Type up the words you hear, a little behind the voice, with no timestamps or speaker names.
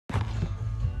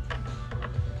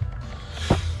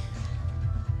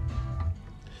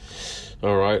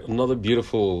All right, another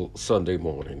beautiful Sunday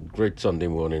morning. Great Sunday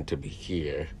morning to be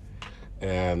here.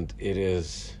 And it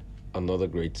is another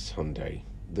great Sunday,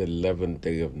 the 11th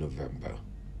day of November.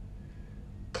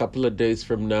 Couple of days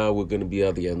from now, we're going to be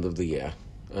at the end of the year.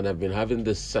 And I've been having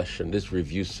this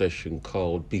review session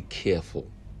called Be Careful.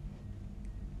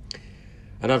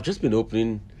 And I've just been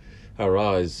opening our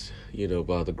eyes,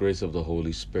 by the grace of the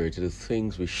Holy Spirit to the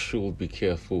things we should be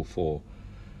careful for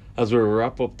as we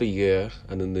wrap up the year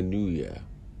and in the new year.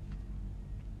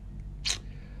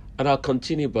 And I'll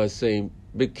continue by saying,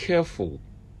 be careful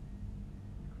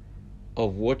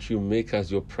of what you make as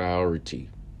your priority.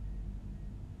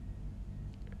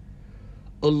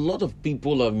 A lot of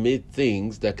people have made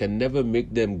things that can never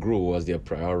make them grow as their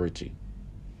priority.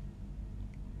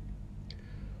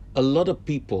 A lot of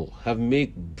people have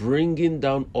made bringing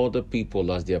down other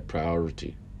people as their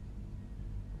priority.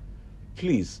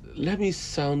 Please, let me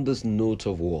sound this note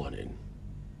of warning.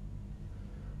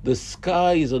 The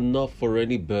sky is enough for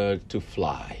any bird to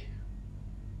fly.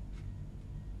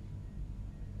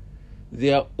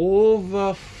 There are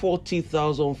over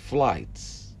 40,000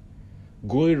 flights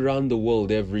going around the world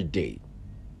every day.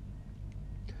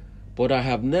 But I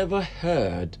have never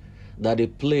heard that a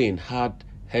plane had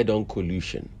head-on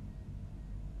collision.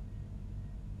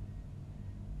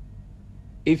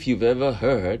 If you've ever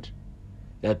heard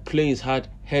that planes had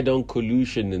head-on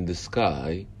collision in the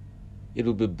sky, it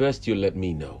would be best you let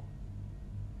me know.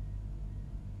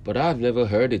 But I've never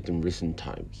heard it in recent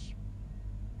times.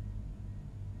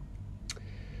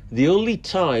 The only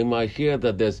time I hear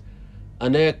that there's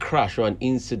an air crash or an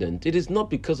incident, it is not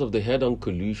because of the head-on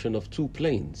collision of two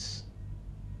planes.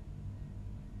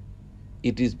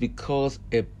 It is because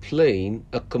a plane,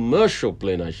 a commercial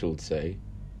plane I should say,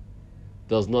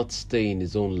 does not stay in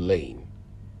his own lane.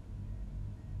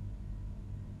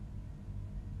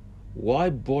 Why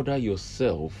bother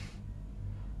yourself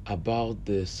about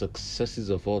the successes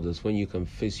of others when you can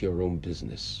face your own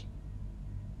business?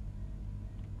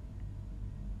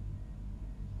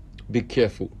 Be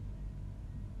careful.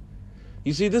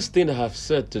 You see, this thing I have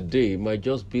said today might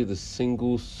just be the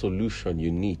single solution you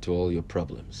need to all your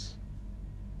problems.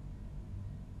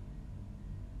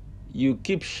 You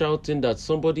keep shouting that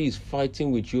somebody is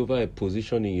fighting with you over a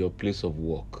position in your place of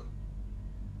work.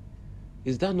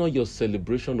 Is that not your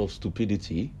celebration of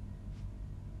stupidity?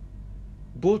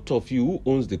 Both of you, who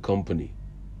owns the company?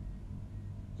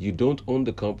 You don't own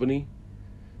the company.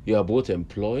 You are both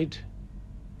employed.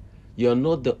 You are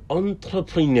not the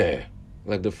entrepreneur,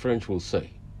 like the French will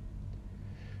say.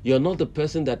 You are not the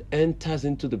person that enters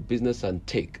into the business and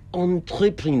take.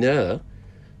 Entrepreneur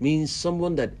means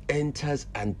someone that enters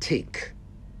and take.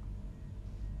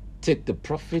 Take the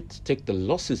profit, take the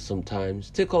losses sometimes,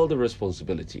 take all the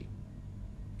responsibility.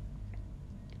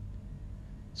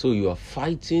 So you are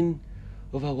fighting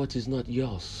over what is not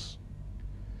yours.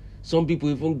 Some people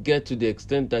even get to the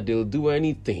extent that they'll do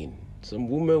anything. Some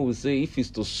women will say, if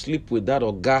it's to sleep with that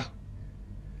oga.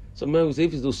 Some men will say,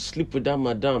 if it's to sleep with that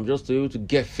madam, just to be able to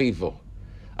get favor.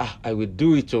 I will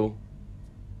do it, oh.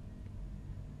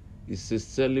 It's a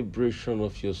celebration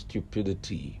of your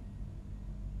stupidity.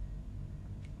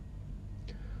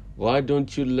 Why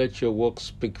don't you let your work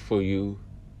speak for you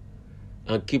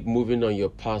and keep moving on your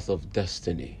path of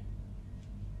destiny?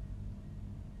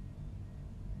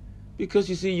 Because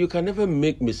you see, you can never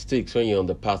make mistakes when you're on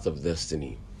the path of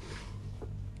destiny.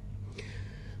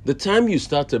 The time you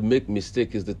start to make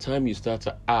mistakes is the time you start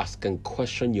to ask and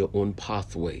question your own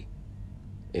pathway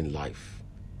in life.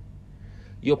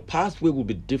 Your pathway will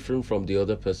be different from the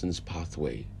other person's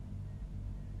pathway.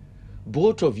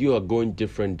 Both of you are going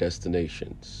different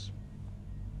destinations.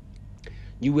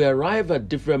 You will arrive at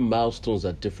different milestones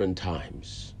at different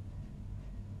times.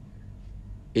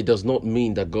 It does not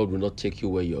mean that God will not take you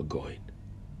where you're going.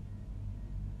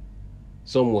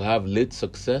 Some will have late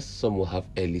success, some will have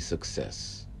early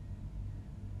success.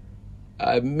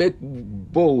 I make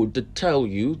bold to tell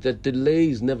you that delay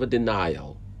is never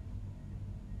denial.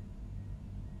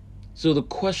 So the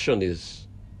question is,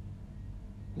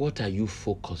 what are you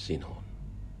focusing on?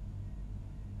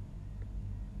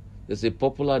 There's a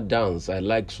popular dance I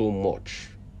like so much.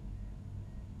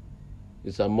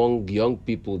 It's among young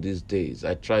people these days.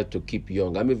 I try to keep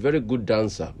young. I'm a very good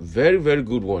dancer. Very, very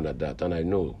good one at that, and I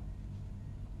know.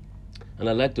 And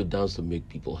I like to dance to make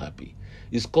people happy.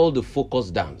 It's called the focus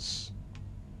dance.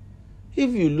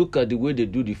 If you look at the way they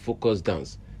do the focus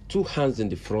dance, 2 hands in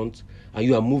the front, and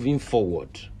you are moving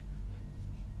forward.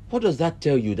 What does that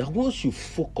tell you? That once you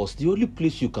focus, the only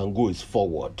place you can go is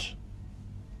forward.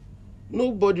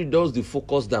 Nobody does the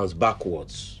focus dance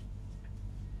backwards.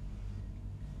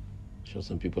 Sure,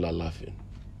 some people are laughing.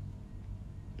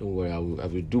 Don't worry, I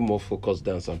will do more focus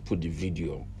dance and put the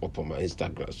video up on my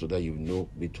Instagram so that you know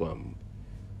between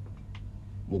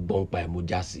Mubong by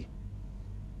Mujasi.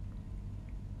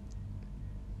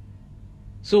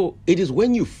 So it is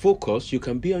when you focus, you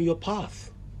can be on your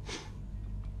path.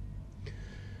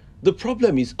 The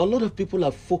problem is a lot of people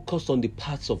are focused on the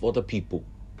paths of other people.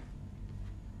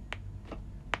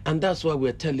 And that's why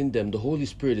we're telling them, the Holy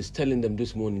Spirit is telling them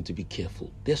this morning to be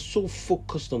careful. They're so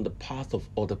focused on the path of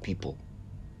other people.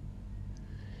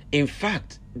 In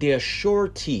fact, their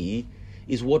surety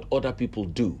is what other people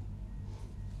do.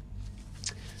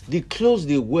 The clothes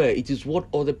they wear, it is what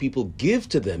other people give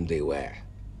to them they wear.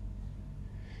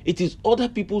 It is other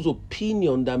people's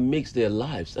opinion that makes their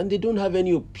lives, and they don't have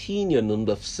any opinion on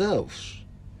themselves.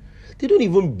 They don't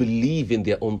even believe in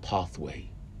their own pathway.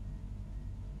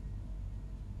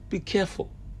 Be careful.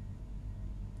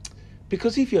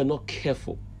 Because if you're not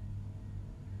careful,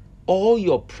 all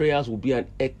your prayers will be an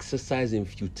exercise in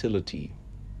futility.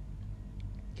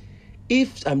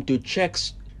 If I'm to check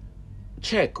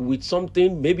with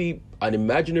something, maybe an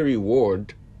imaginary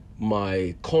word,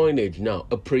 my coinage now,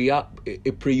 a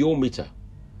prayometer,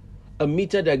 a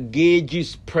meter that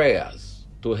gauges prayers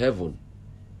to heaven,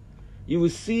 you will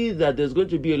see that there's going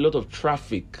to be a lot of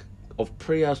traffic of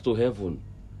prayers to heaven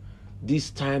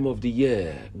this time of the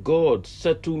year. God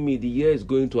said to me, the year is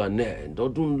going to an end.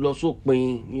 But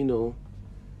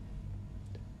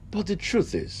the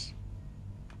truth is,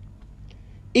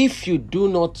 if you do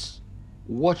not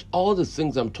watch all the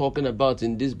things I'm talking about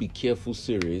in this Be Careful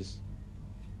series,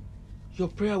 your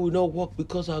prayer will not work,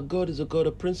 because our God is a God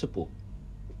of principle.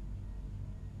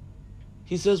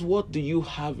 He says, what do you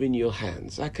have in your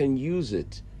hands? I can use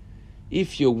it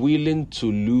if you're willing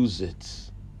to lose it.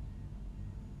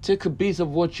 Take a piece of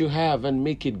what you have and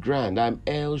make it grand. I'm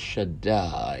El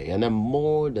Shaddai, and I'm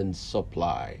more than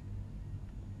supply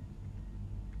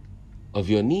of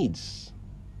your needs.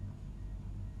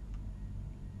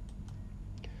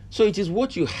 So it is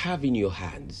what you have in your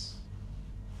hands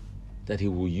that he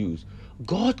will use.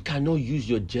 God cannot use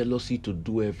your jealousy to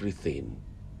do everything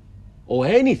or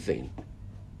anything.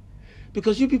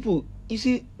 Because you people, you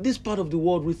see, this part of the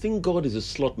world, we think God is a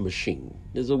slot machine.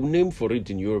 There's a name for it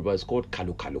in Yoruba. It's called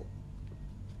Kalu Kalu.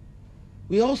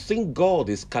 We all think God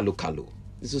is Kalu Kalu.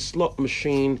 It's a slot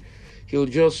machine. He'll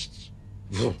just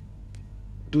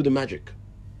do the magic.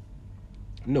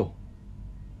 No.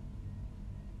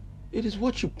 It is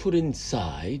what you put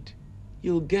inside,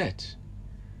 you'll get.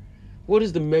 What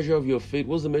is the measure of your faith?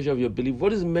 What's the measure of your belief?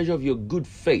 What is the measure of your good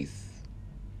faith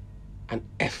and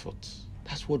effort?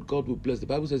 That's what God will bless. The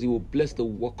Bible says he will bless the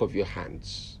work of your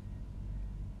hands.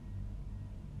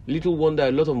 Little wonder,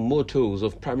 a lot of mottos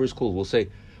of primary school will say,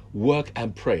 work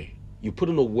and pray. You put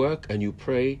in a work and you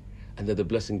pray, and then the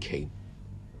blessing came.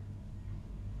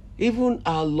 Even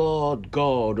our Lord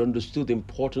God understood the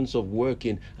importance of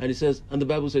working, and he says, and the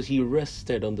Bible says he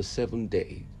rested on the seventh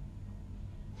day.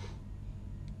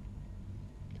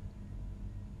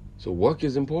 So work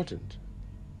is important.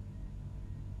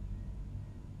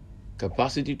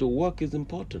 Capacity to work is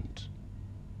important.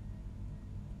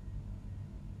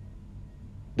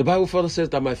 The Bible further says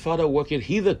that my Father worketh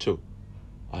hitherto,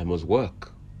 I must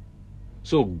work.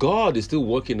 So God is still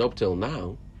working up till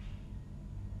now.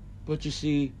 But you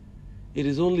see, it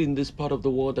is only in this part of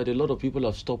the world that a lot of people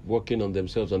have stopped working on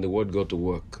themselves and they want God to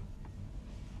work.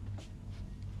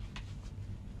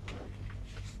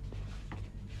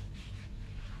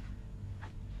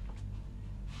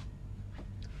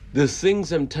 The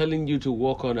things I'm telling you to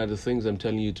work on are the things I'm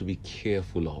telling you to be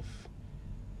careful of.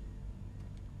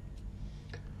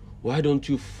 Why don't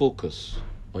you focus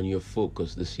on your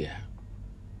focus this year?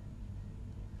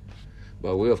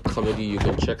 By way of comedy, you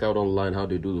can check out online how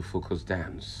they do the focus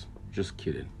dance. Just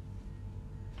kidding.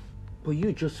 But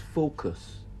you just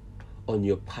focus on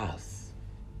your path.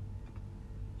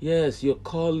 Yes, your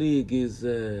colleague is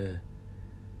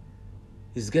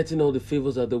getting all the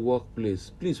favors at the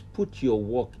workplace. Please put your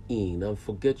work in and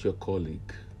forget your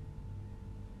colleague.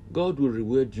 God will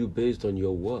reward you based on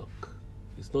your work.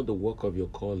 It's not the work of your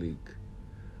colleague.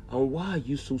 And why are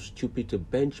you so stupid to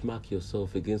benchmark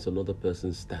yourself against another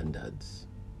person's standards?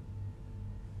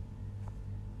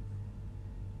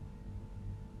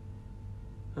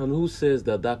 And who says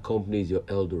that that company is your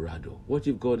El Dorado? What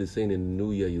if God is saying in the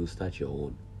new year you'll start your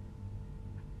own?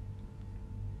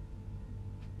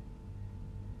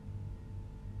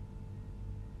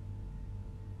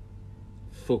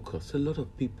 Focus. A lot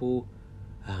of people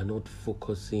are not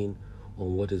focusing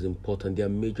on what is important. They are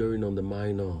majoring on the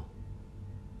minor.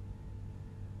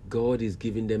 God is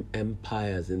giving them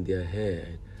empires in their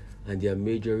head, and they are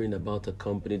majoring about a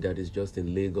company that is just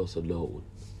in Lagos alone.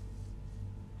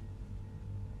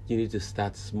 You need to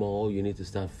start small. You need to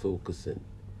start focusing.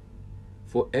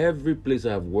 For every place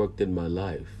I've worked in my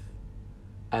life,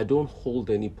 I don't hold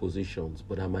any positions,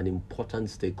 but I'm an important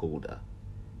stakeholder.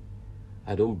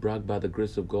 I don't brag by the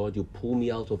grace of God. You pull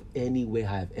me out of anywhere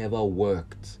I've ever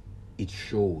worked, it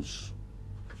shows.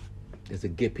 There's a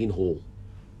gaping hole.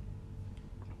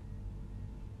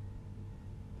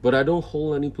 But I don't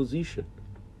hold any position.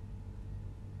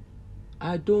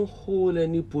 I don't hold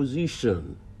any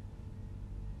position.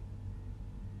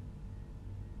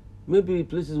 Maybe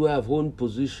places where I've owned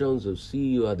positions of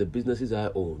CEO are the businesses I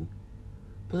own,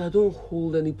 but I don't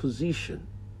hold any position.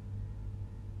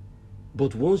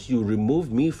 But once you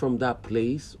remove me from that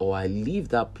place, or I leave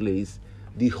that place,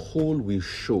 the whole will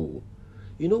show.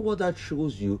 You know what that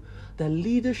shows you? That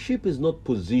leadership is not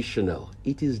positional,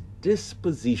 it is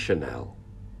dispositional.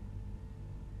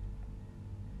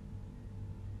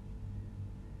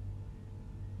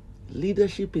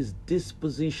 Leadership is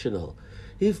dispositional.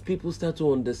 If people start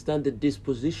to understand the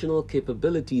dispositional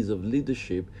capabilities of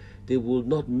leadership, they will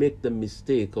not make the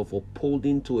mistake of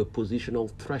upholding to a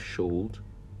positional threshold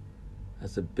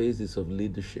as a basis of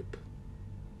leadership.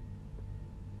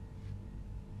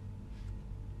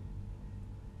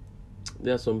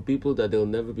 There are some people that they'll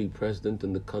never be president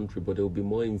in the country, but they'll be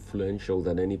more influential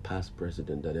than any past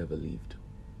president that ever lived.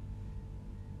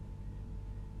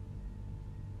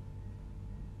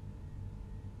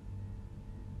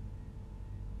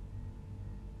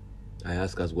 I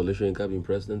ask, has Wole Soyinka been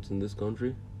president in this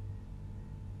country?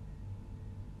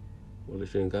 Wole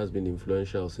Soyinka has been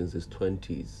influential since his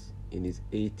 20s. In his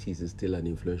 80s, he's still an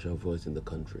influential voice in the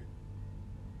country.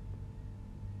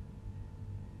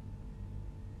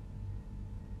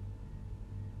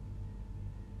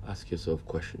 Ask yourself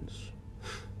questions.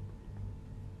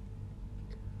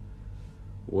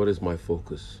 What is my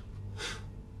focus?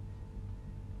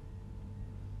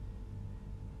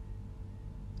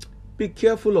 Be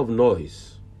careful of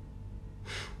noise.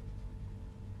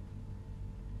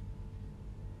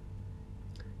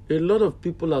 A lot of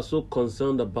people are so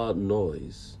concerned about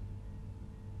noise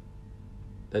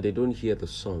that they don't hear the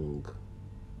song.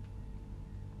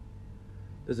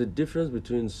 There's a difference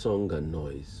between song and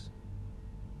noise.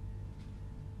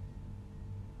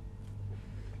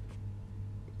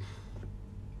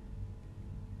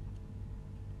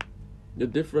 The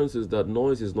difference is that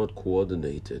noise is not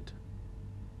coordinated.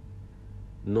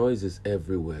 Noise is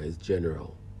everywhere, it's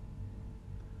general.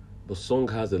 But song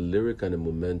has a lyric and a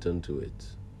momentum to it.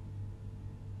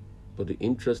 But the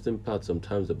interesting part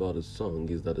sometimes about a song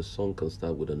is that a song can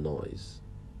start with a noise.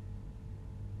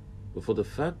 But for the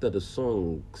fact that a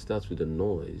song starts with a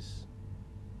noise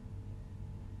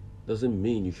doesn't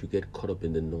mean you should get caught up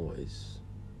in the noise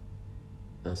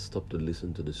and stop to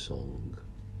listen to the song.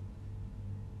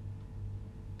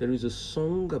 There is a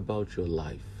song about your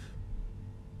life,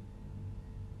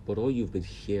 but all you've been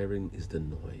hearing is the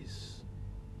noise.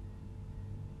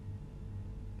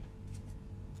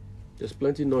 There's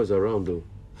plenty of noise around though.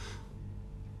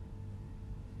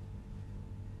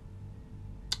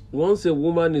 Once a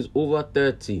woman is over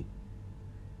 30,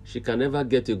 she can never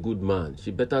get a good man.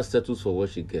 She better settles for what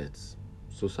she gets.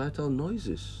 Societal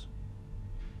noises.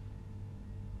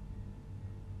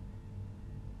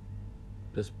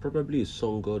 There's probably a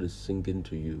song God is singing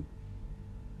to you.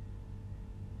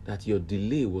 That your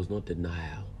delay was not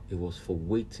denial. It was for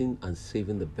waiting and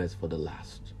saving the best for the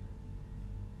last.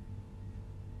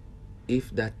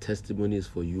 If that testimony is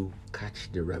for you,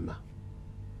 catch the rhema.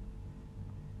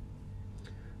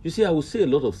 You see, I will say a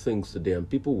lot of things today and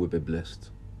people will be blessed.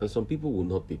 And some people will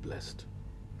not be blessed.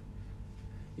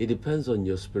 It depends on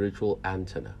your spiritual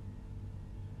antenna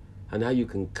and how you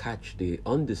can catch the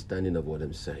understanding of what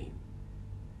I'm saying.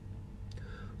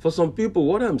 For some people,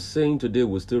 what I'm saying today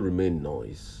will still remain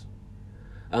noise.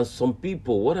 And some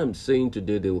people, what I'm saying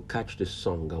today, they will catch the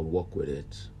song and walk with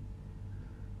it.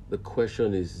 The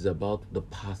question is about the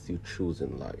path you choose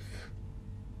in life.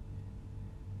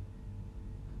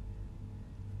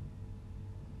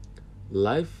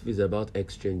 Life is about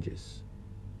exchanges.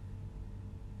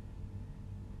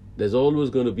 There's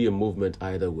always going to be a movement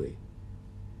either way.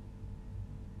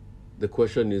 The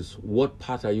question is, what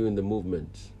part are you in the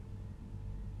movement?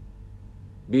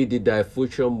 Be it the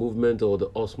diffusion movement or the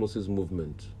osmosis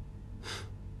movement.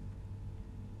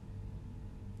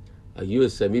 Are you a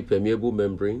semi-permeable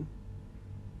membrane?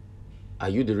 Are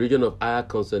you the region of higher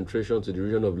concentration to the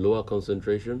region of lower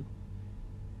concentration?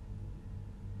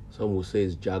 Some will say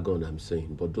it's jargon I'm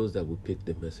saying, but those that will pick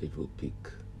the message will pick.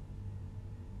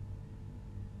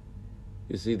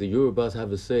 You see, the Yorubas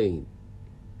have a saying,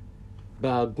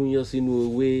 Ba gunyan sinu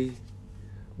owe,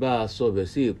 ba sobe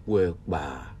si epo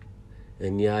epa,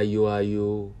 and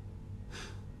ayo.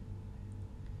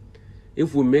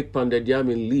 If we make pounded yam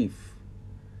in leaf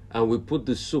and we put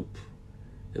the soup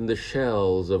in the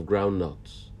shells of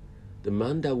groundnuts, the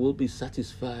man that will be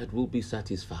satisfied will be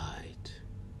satisfied.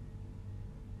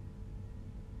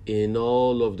 In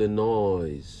all of the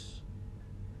noise,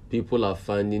 people are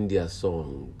finding their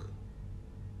song.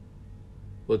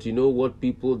 But you know what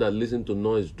people that listen to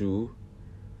noise do?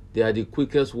 They are the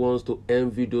quickest ones to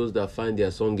envy those that find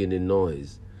their song in the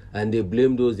noise. And they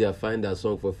blame those that find their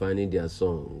song for finding their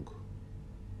song.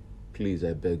 Please,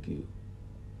 I beg you.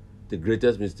 The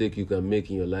greatest mistake you can make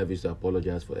in your life is to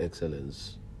apologize for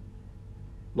excellence.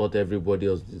 Not everybody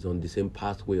else is on the same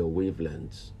pathway or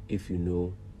wavelengths. If you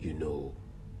know, you know.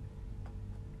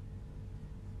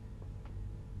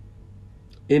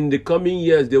 In the coming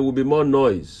years, there will be more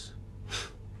noise.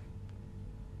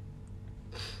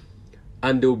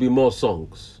 And there will be more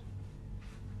songs.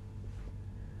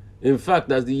 In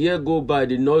fact, as the year goes by,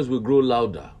 the noise will grow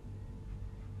louder.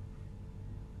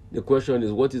 The question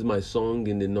is, what is my song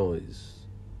in the noise?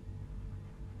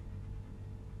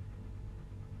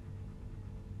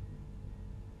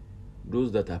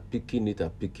 Those that are picking it are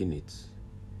picking it.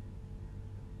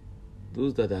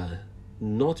 Those that are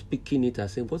not picking it are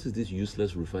saying, what is this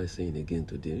useless Rufai saying again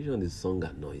today? Which one is song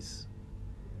and noise?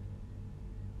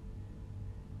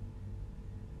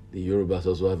 The Yorubas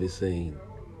also have a saying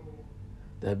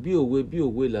that bí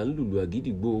òwe là ń lùlù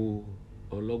àgídìgbò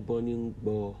ọlọ́gbọ́n ní ń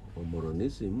gbọ́ ọ̀mọ̀ràn ní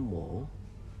sì ń mọ̀.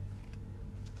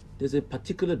 There's a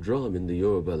particular drum in the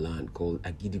Yoruba land called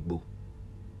Agidigbo.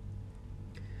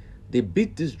 They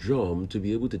beat this drum to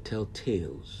be able to tell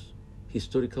tales,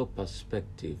 historical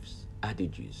perspectives,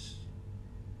 adages.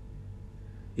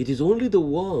 It is only the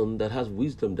one that has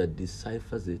wisdom that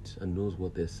deciphers it and knows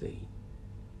what they're saying.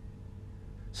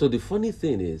 So the funny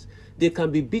thing is, they can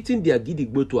be beating their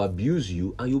Agidigbo to abuse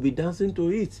you and you'll be dancing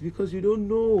to it because you don't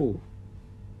know.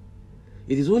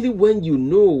 It is only when you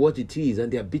know what it is and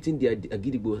they are beating their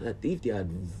Agidigbo that if they are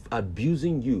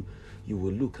abusing you, you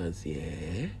will look and say,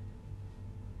 eh?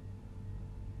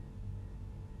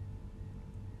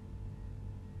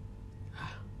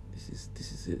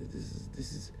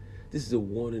 This is a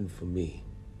warning for me.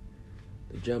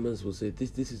 The Germans will say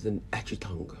this is an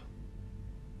Achtung,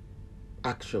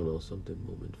 action or something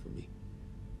moment for me.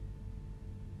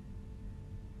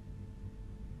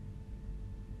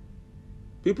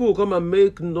 People will come and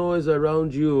make noise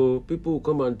around you. People will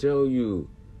come and tell you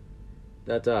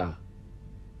that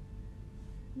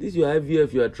this your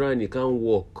IVF you are trying, it can't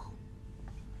work.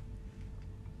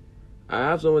 I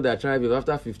have someone that tried it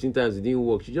after 15 times it didn't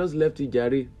work. She just left it,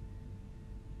 Jerry.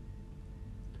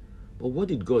 But what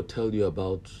did God tell you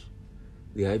about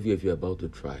the IVF you're about to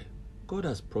try? God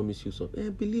has promised you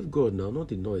something. Believe God now, not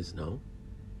the noise now.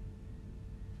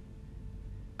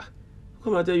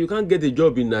 Come and tell you can't get a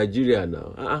job in Nigeria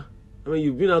now. I mean,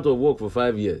 you've been out of work for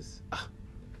 5 years.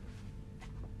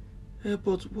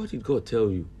 But what did God tell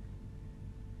you?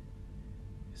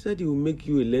 He said he will make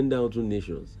you a lender unto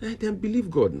nations. Then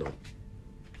believe God now.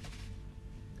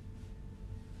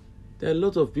 There are a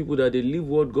lot of people that they leave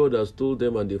what God has told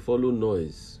them and they follow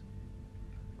noise.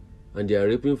 And they are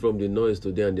reaping from the noise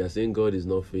today and they are saying God is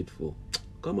not faithful.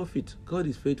 Come off it. God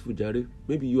is faithful, Jerry.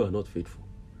 Maybe you are not faithful.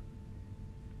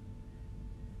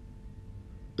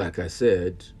 Like I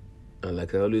said, and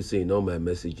like I always say in all my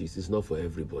messages, it's not for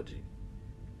everybody.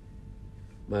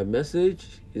 My message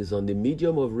is on the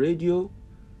medium of radio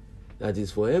that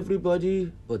is for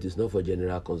everybody, but it's not for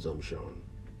general consumption.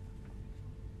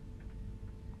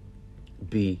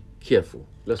 Be careful.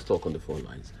 Let's talk on the phone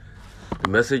lines. The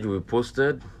message will be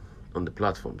posted on the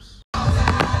platforms.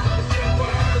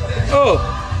 Oh,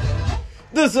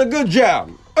 this is a good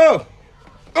job.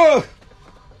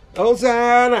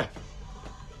 Hosanna,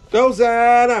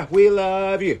 Hosanna, we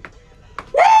love you.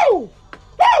 Woo,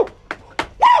 woo,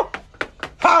 woo.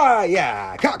 Ha,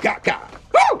 yeah, ka.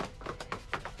 Woo,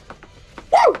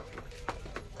 woo,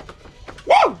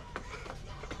 woo.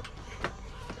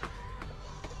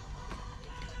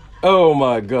 Oh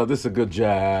my God, this is a good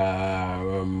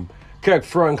job. Kirk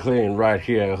Franklin right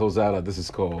here, Hosanna. This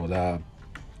is called.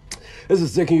 This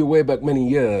is taking you way back many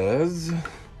years.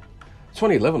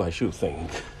 2011, I should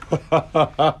think.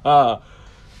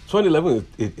 2011,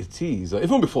 it is.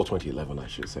 Even before 2011, I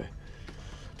should say.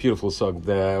 Beautiful song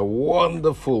there.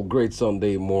 Wonderful, great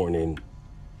Sunday morning.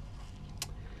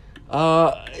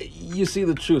 You see,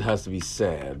 the truth has to be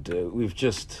said. We've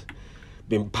just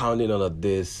been pounding on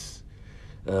this.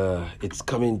 It's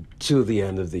coming to the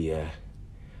end of the year.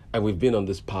 And we've been on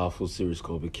this powerful series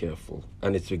called Be Careful.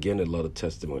 And it's been getting a lot of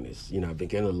testimonies. I've been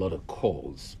getting a lot of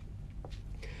calls.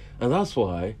 And that's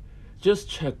why just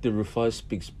check the Rufai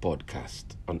Speaks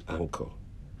podcast on Anchor.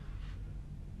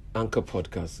 Anchor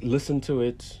podcast. Listen to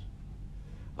it.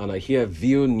 And I hear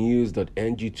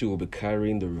VOnews.ng2 will be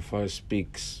carrying the Rufai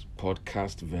Speaks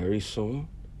podcast very soon.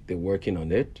 They're working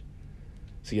on it.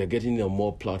 So you're getting on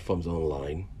more platforms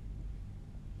online.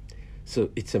 So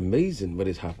it's amazing what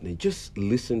is happening. Just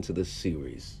listen to this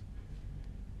series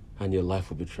and your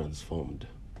life will be transformed.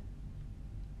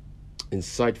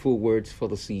 Insightful words for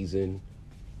the season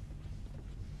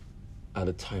at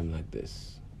a time like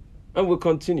this. And we'll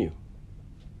continue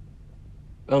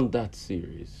on that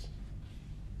series.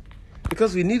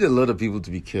 Because we need a lot of people to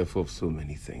be careful of so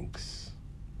many things.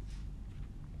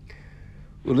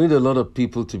 We need a lot of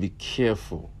people to be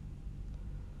careful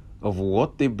of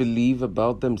what they believe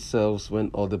about themselves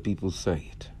when other people say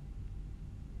it.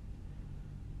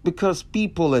 Because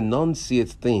people enunciate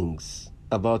things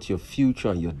about your future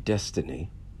and your destiny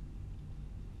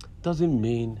doesn't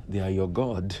mean they are your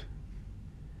God.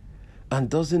 And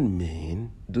doesn't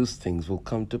mean those things will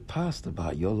come to pass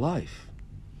about your life.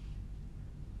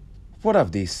 What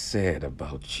have they said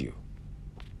about you?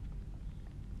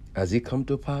 Has it come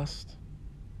to pass?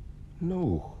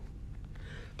 No.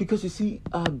 Because you see,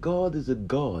 our God is a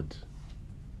God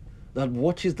that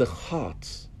watches the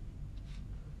hearts,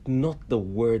 not the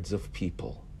words of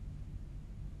people.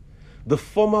 The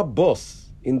former boss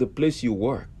in the place you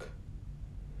work,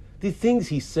 the things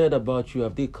he said about you,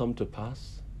 have they come to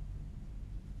pass?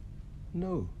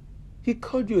 No. He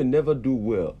called you a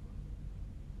never-do-well.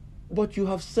 But you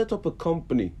have set up a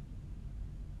company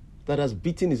that has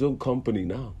beaten his own company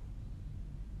now.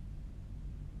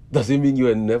 Does it mean you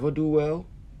will never do well?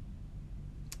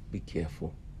 Be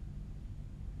careful.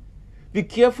 Be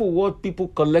careful what people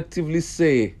collectively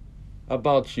say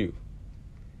about you.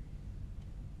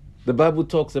 The Bible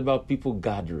talks about people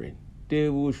gathering. They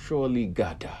will surely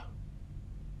gather.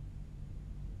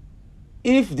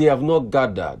 If they have not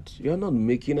gathered, you're not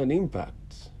making an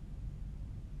impact.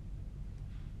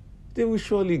 They will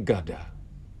surely gather.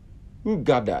 Who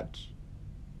gathered?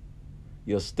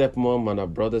 Your stepmom and her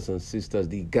brothers and sisters,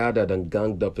 they gathered and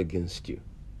ganged up against you.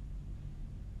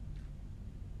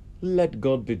 Let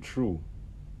God be true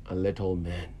and let all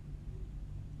men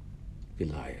be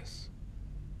liars.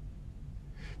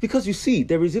 Because you see,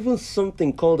 there is even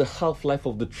something called the half-life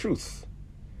of the truth.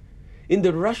 In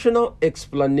the rational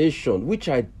explanation, which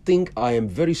I think I am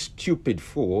very stupid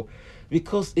for,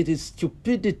 because it is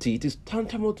stupidity, it is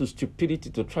tantamount to stupidity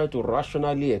to try to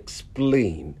rationally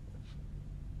explain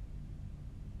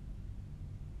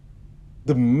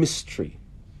the mystery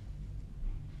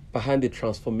behind the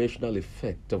transformational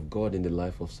effect of God in the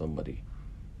life of somebody.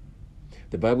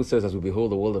 The Bible says, as we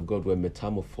behold the world of God, we're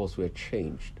metamorphosed, we're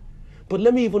changed. But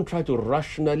let me even try to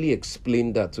rationally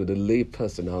explain that to the lay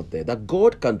person out there, that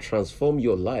God can transform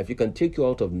your life. He can take you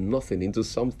out of nothing into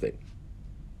something.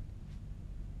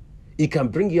 He can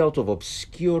bring you out of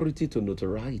obscurity to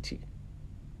notoriety.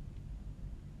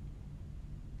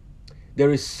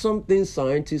 There is something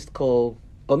scientists call,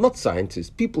 or not scientists,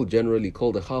 people generally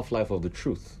call the half-life of the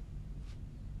truth.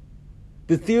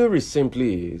 The theory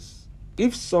simply is,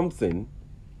 if something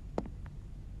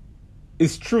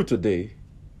is true today,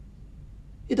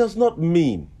 it does not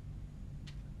mean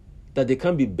that there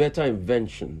can be better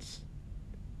inventions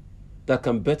that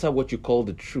can better what you call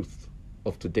the truth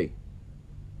of today.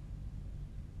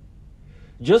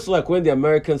 Just like when the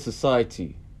American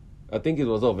Society, I think it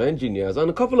was of engineers, and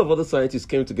a couple of other scientists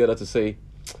came together to say,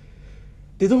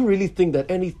 they don't really think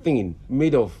that anything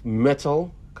made of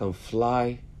metal can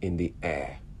fly in the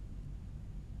air.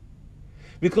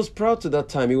 Because prior to that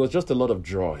time, it was just a lot of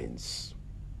drawings.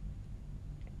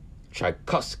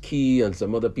 Tchaikovsky and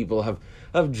some other people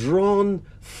have drawn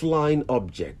flying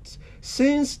objects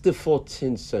since the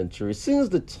 14th century, since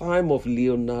the time of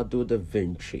Leonardo da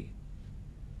Vinci.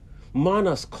 Man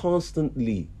has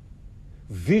constantly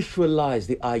visualized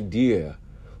the idea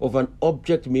of an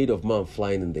object made of man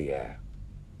flying in the air.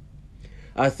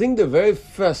 I think the very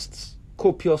first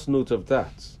copious note of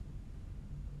that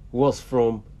was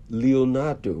from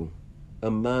Leonardo,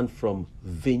 a man from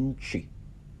Vinci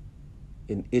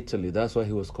in Italy. That's why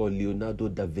he was called Leonardo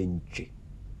da Vinci.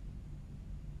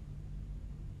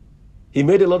 He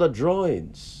made a lot of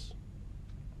drawings.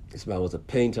 This man was a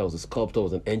painter, was a sculptor,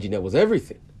 was an engineer, was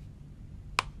everything.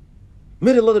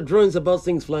 Made a lot of drawings about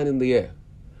things flying in the air.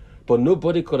 But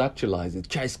nobody could actualize it.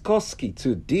 Tchaikovsky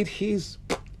too did his.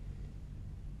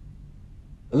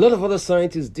 A lot of other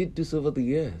scientists did this over the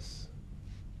years.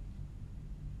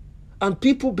 And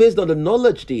people, based on the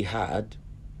knowledge they had,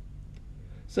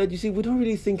 said, you see, we don't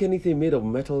really think anything made of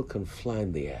metal can fly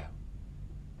in the air.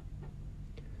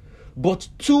 But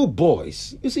two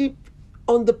boys, you see,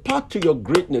 on the path to your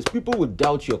greatness, people will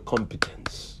doubt your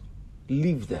competence.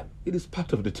 Leave them. It is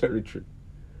part of the territory.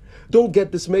 Don't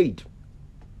get dismayed.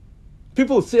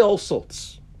 People say all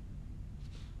sorts.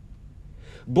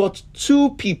 But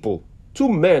two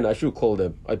men, I should call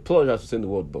them. I apologize for saying the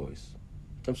word boys.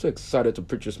 I'm so excited to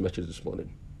preach this message this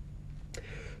morning.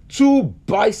 Two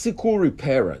bicycle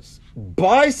repairers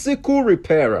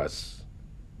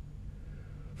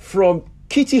from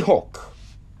Kitty Hawk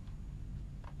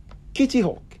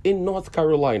in North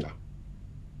Carolina,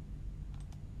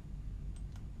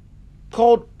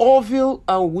 called Orville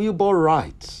and Wilbur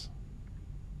Wright,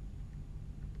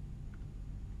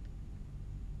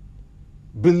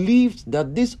 believed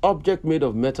that this object made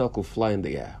of metal could fly in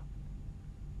the air.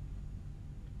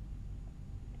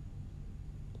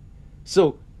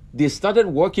 So they started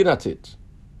working at it.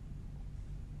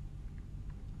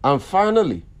 And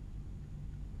finally,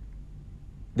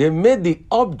 they made the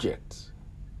object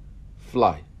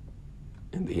fly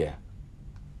in the air.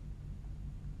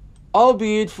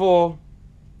 Albeit for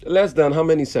less than how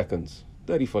many seconds?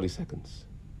 30, 40 seconds.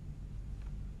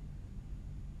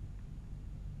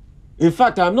 In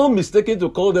fact, I'm not mistaken to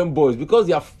call them boys because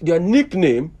their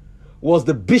nickname was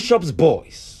the Bishop's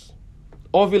Boys,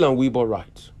 Orville and Wilbur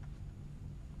Wright.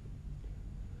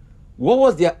 What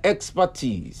was their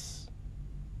expertise?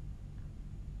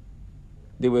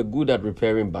 They were good at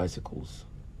repairing bicycles.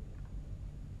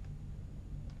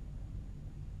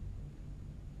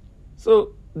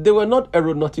 So they were not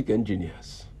aeronautic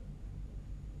engineers.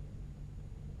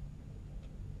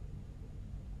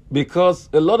 Because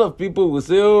a lot of people will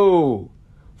say, oh,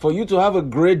 for you to have a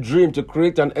great dream to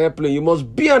create an airplane, you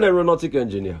must be an aeronautic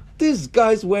engineer. These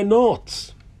guys were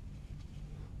not.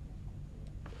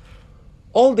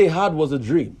 All they had was a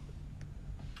dream.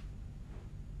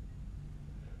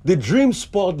 The dream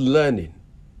spurred learning.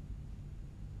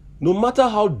 No matter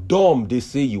how dumb they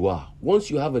say you are, once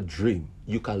you have a dream,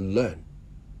 you can learn.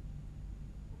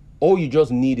 All you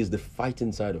just need is the fight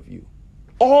inside of you.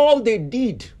 All they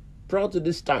did prior to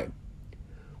this time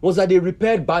was that they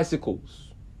repaired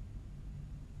bicycles.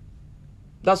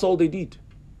 That's all they did.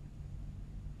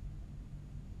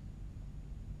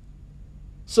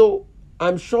 So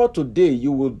I'm sure today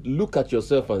you will look at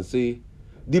yourself and say,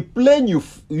 the plane you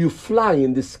fly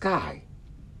in the sky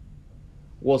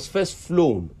was first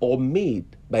flown or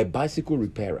made by bicycle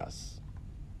repairers.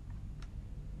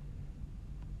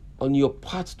 On your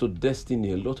path to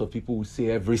destiny, a lot of people will say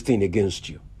everything against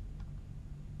you.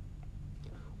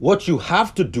 What you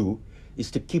have to do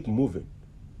is to keep moving.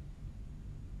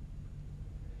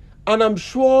 And I'm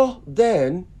sure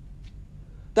then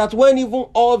that when even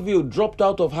Orville dropped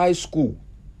out of high school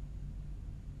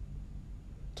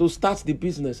to start the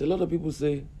business, a lot of people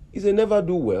say, he's a never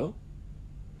do well.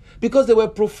 Because there were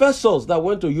professors that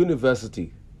went to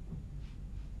university,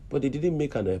 but they didn't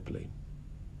make an airplane.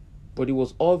 But it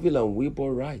was Orville and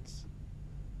Wilbur Wright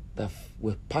that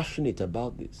were passionate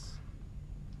about this.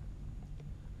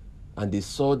 And they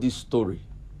saw this story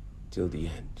till the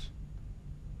end.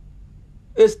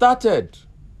 They started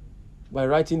by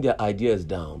writing their ideas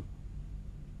down.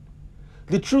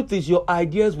 The truth is, your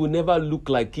ideas will never look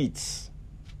like it.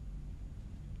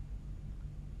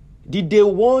 The day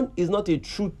one is not a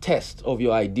true test of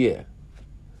your idea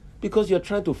because you're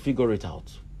trying to figure it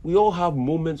out. We all have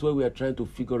moments where we are trying to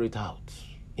figure it out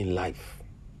in life.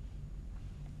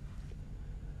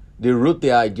 They wrote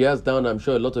their ideas down. I'm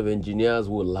sure a lot of engineers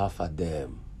will laugh at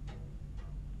them.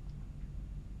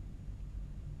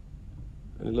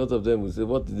 And a lot of them will say,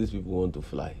 what do these people want to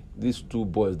fly? These two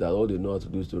boys that all they know how to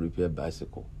do is to repair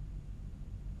bicycle.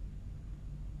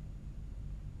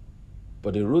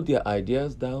 But they wrote their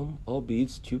ideas down, albeit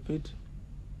stupid,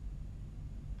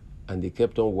 and they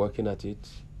kept on working at it.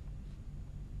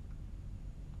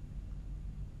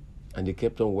 And they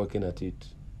kept on working at it.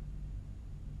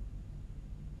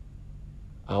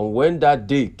 And when that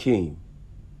day came,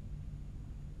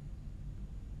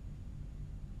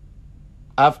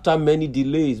 after many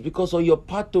delays, because on your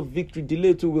path to victory,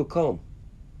 delay too will come.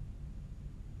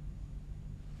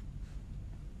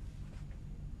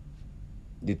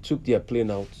 They took their plane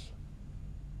out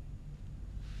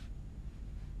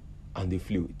and they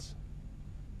flew it.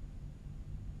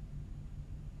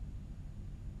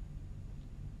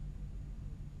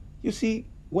 You see,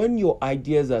 when your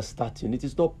ideas are starting, it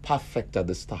is not perfect at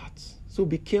the start. So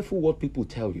be careful what people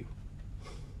tell you.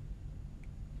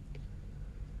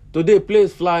 Today,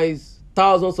 planes flies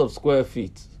thousands of square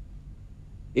feet,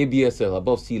 ABSL,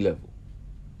 above sea level.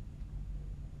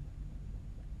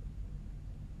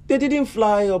 They didn't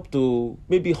fly up to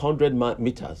maybe 100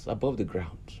 meters above the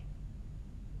ground.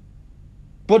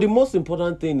 But the most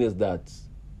important thing is that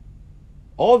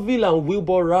Orville and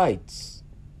Wilbur Wright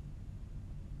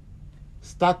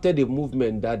started a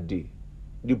movement that day.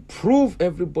 They proved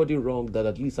everybody wrong that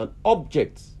at least an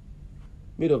object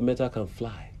made of metal can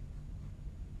fly.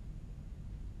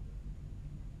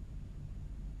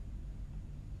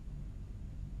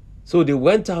 So they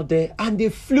went out there and they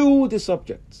flew the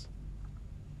subject.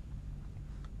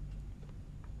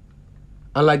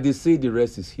 And like they say, the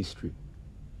rest is history.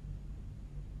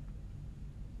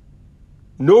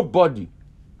 Nobody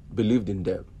believed in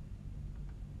them.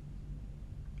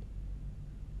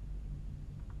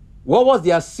 What was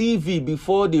their CV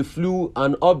before they flew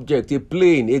an object, a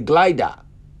plane, a glider?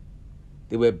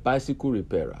 They were bicycle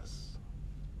repairers.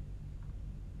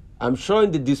 I'm sure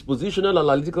in the dispositional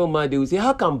analytical mind, they will say,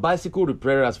 how can bicycle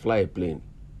repairers fly a plane?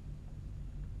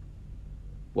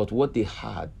 But what they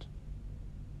had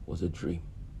was a dream.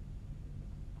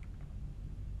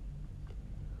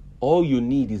 All you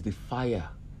need is the fire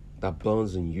that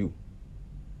burns in you.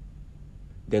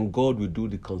 Then God will do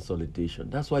the consolidation.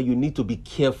 That's why you need to be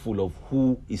careful of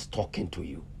who is talking to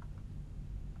you.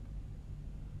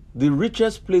 The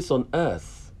richest place on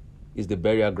earth is the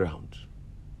burial ground.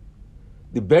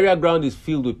 The burial ground is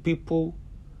filled with people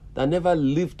that never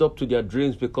lived up to their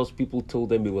dreams because people told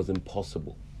them it was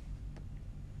impossible.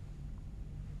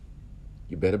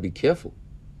 You better be careful.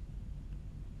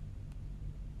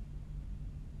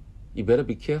 You better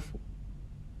be careful.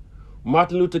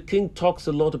 Martin Luther King talks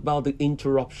a lot about the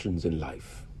interruptions in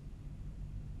life.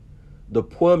 The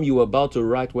poem you were about to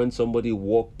write when somebody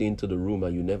walked into the room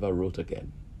and you never wrote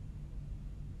again.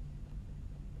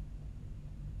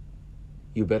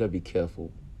 You better be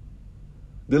careful.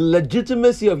 The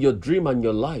legitimacy of your dream and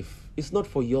your life is not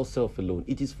for yourself alone.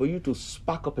 It is for you to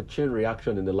spark up a chain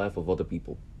reaction in the life of other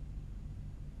people.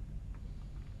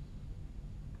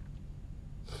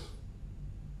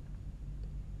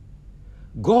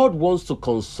 God wants to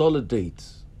consolidate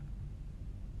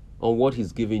on what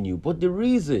He's giving you. But the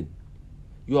reason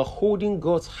you are holding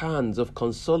God's hands of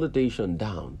consolidation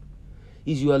down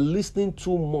is you are listening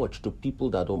too much to people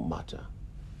that don't matter.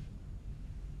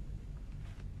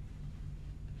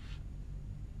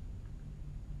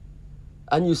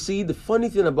 And you see, the funny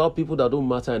thing about people that don't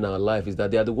matter in our life is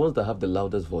that they are the ones that have the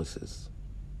loudest voices.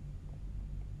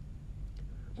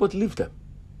 But leave them.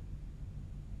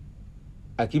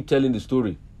 I keep telling the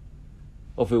story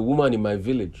of a woman in my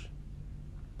village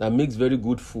that makes very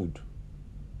good food.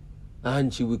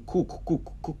 And she will cook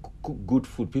good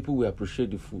food. People will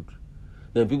appreciate the food.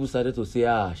 Then people started to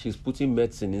say, she's putting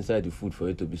medicine inside the food for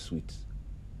it to be sweet.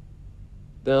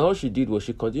 Then all she did was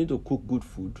she continued to cook good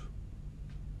food.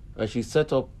 And she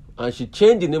set up, and she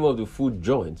changed the name of the food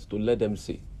joint to let them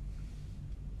see.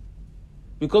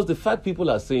 Because the fact people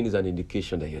are saying is an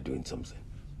indication that you're doing something.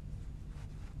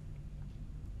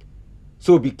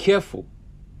 So be careful.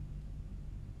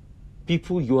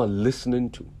 People you are listening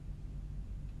to.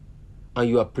 And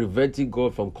you are preventing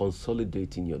God from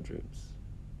consolidating your dreams.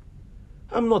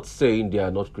 I'm not saying there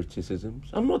are not criticisms.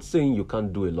 I'm not saying you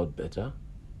can't do a lot better.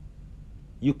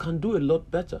 You can do a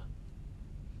lot better.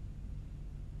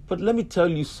 But let me tell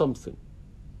you something.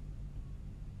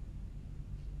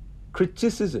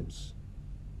 Criticisms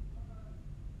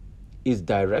is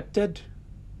directed,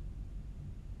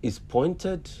 is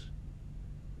pointed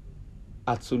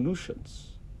at solutions.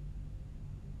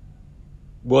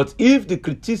 But if the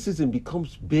criticism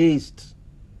becomes based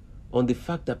on the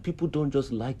fact that people don't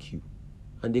just like you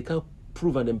and they can't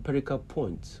prove an empirical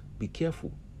point, be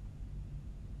careful.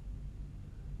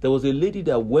 There was a lady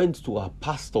that went to her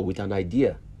pastor with an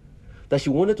idea that she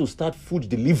wanted to start food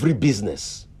delivery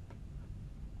business.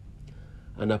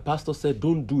 And her pastor said,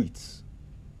 don't do it.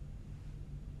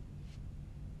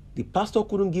 The pastor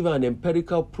couldn't give her an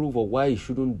empirical proof of why he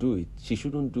shouldn't do it. She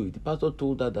shouldn't do it. The pastor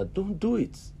told her that don't do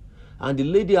it. And the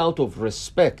lady, out of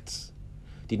respect,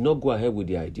 did not go ahead with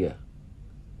the idea.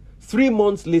 3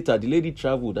 months later, the lady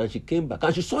traveled and she came back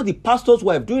and she saw the pastor's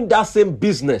wife doing that same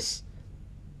business.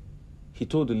 He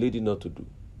told the lady not to do.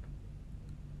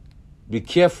 Be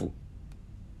careful.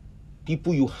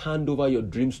 People you hand over your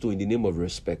dreams to in the name of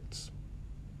respect.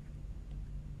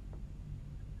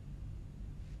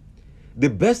 The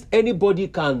best anybody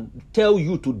can tell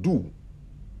you to do,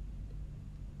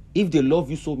 if they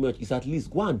love you so much, is at least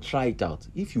go and try it out.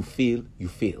 If you fail, you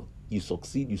fail. You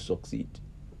succeed, you succeed.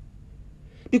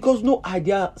 Because no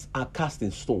ideas are cast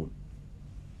in stone.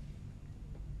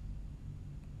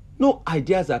 No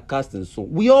ideas are cast in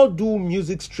stone. We all do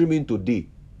music streaming today.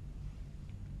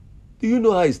 Do you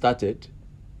know how it started?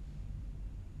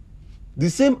 The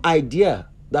same idea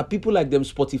that people like them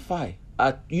Spotify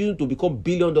are using to become $1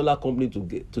 billion company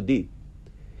today.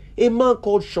 A man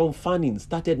called Sean Fanning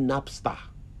started Napster.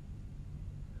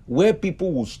 where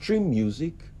people will stream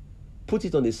music, put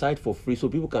it on the site for free so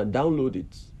people can download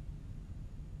it.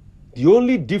 The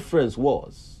only difference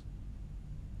was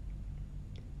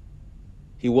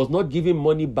he was not giving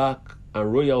money back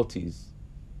and royalties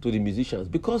to the musicians,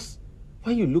 because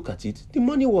when you look at it, the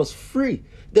money was free.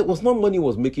 There was no money he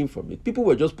was making from it. People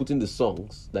were just putting the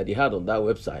songs that he had on that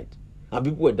website and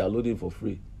people were downloading for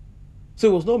free. So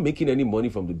he was not making any money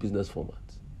from the business format.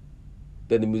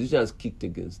 Then the musicians kicked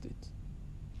against it.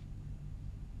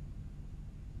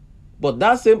 But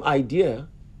that same idea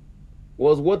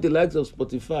was what the likes of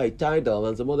Spotify, Tidal,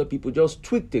 and some other people just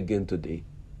tweaked again today.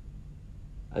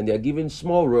 And they are giving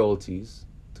small royalties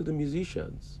to the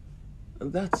musicians.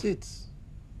 And that's it.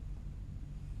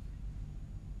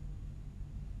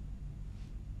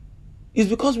 It's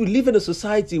because we live in a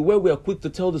society where we are quick to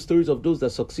tell the stories of those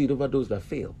that succeed over those that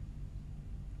fail.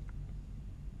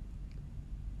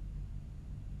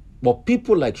 But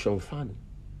people like Sean Fanning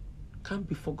can't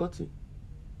be forgotten,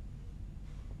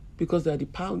 because they are the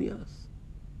pioneers.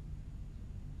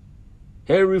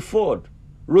 Henry Ford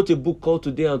wrote a book called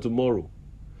Today and Tomorrow.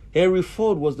 Henry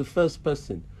Ford was the first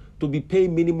person to be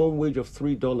paid minimum wage of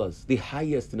 $3, the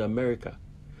highest in America,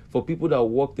 for people that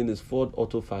worked in his Ford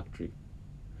auto factory.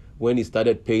 When he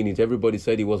started paying it, everybody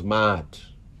said he was mad.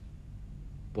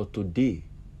 But today,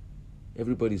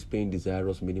 everybody's paying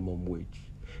desirous minimum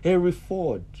wage. Henry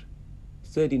Ford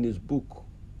said in his book,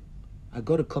 I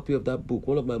got a copy of that book,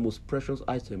 one of my most precious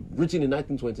items, written in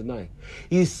 1929.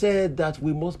 He said that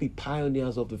we must be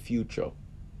pioneers of the future.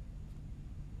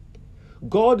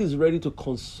 God is ready to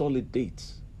consolidate,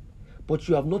 but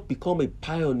you have not become a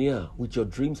pioneer with your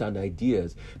dreams and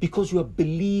ideas because you are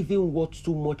believing what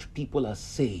too much people are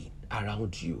saying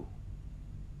around you.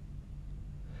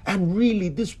 And really,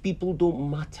 these people don't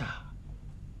matter.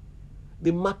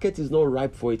 The market is not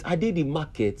ripe for it. Are they the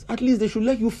market? At least they should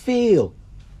let you fail.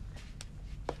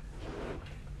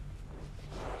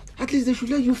 At least they should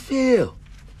let you fail.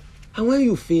 And when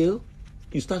you fail,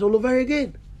 you start all over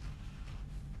again.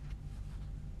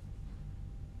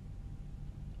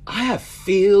 I have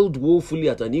failed woefully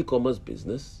at an e-commerce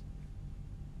business,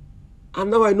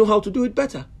 and now I know how to do it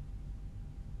better.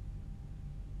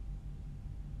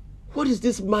 What is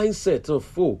this mindset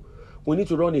of, we need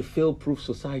to run a fail-proof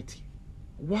society?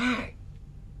 Why?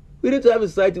 We need to have a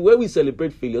society where we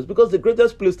celebrate failures, because the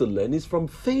greatest place to learn is from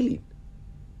failing.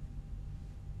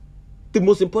 The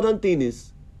most important thing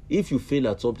is, if you fail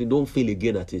at something, don't fail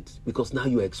again at it, because now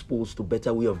you're exposed to a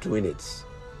better way of doing it.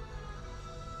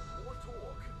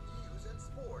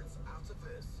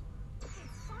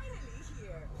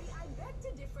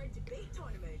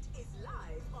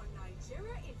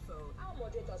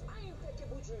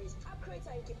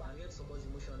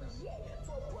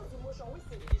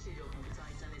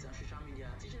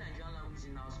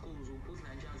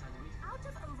 Out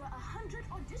of over 100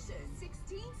 auditions,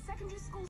 16 secondary schools